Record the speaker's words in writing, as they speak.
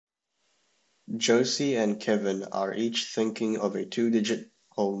Josie and Kevin are each thinking of a two-digit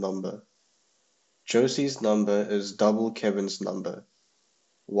whole number. Josie's number is double Kevin's number.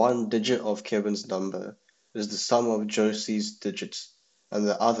 One digit of Kevin's number is the sum of Josie's digits, and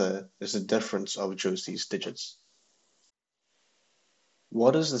the other is the difference of Josie's digits.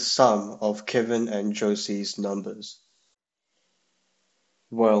 What is the sum of Kevin and Josie's numbers?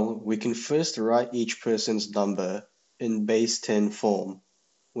 Well, we can first write each person's number in base 10 form,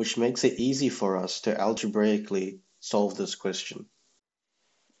 which makes it easy for us to algebraically solve this question.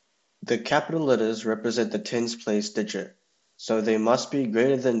 The capital letters represent the tens place digit, so they must be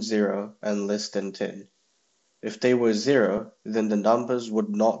greater than 0 and less than 10. If they were 0, then the numbers would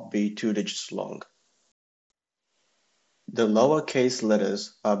not be 2 digits long. The lowercase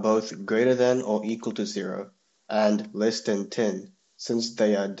letters are both greater than or equal to 0 and less than 10, since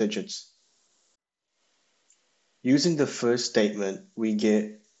they are digits. Using the first statement, we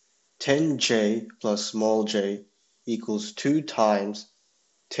get 10j plus small j equals 2 times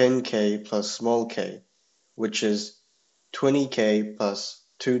 10k plus small k, which is 20k plus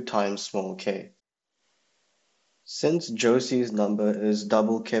 2 times small k. Since Josie's number is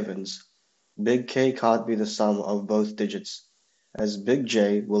double Kevin's, big K can't be the sum of both digits, as big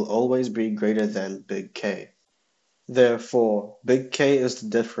J will always be greater than big K. Therefore, big K is the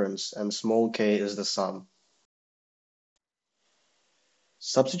difference and small k is the sum.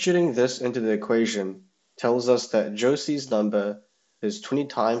 Substituting this into the equation tells us that Josie's number is 20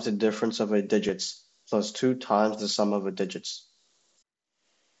 times the difference of her digits plus 2 times the sum of her digits.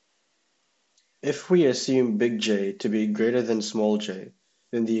 If we assume big J to be greater than small j,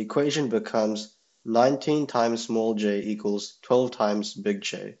 then the equation becomes 19 times small j equals 12 times big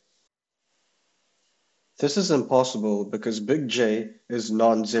J. This is impossible because big J is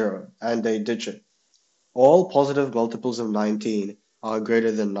non-zero and a digit. All positive multiples of 19 are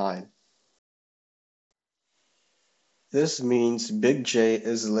greater than 9. This means big J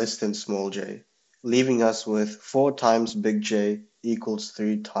is less than small j, leaving us with 4 times big J equals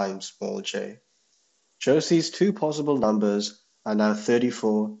 3 times small j. Josie's two possible numbers are now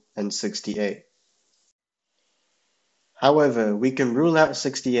 34 and 68. However, we can rule out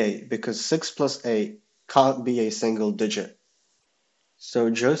 68 because 6 plus 8 can't be a single digit. So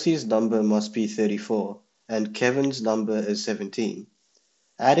Josie's number must be 34 and Kevin's number is 17.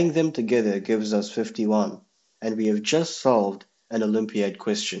 Adding them together gives us 51, and we have just solved an Olympiad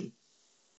question.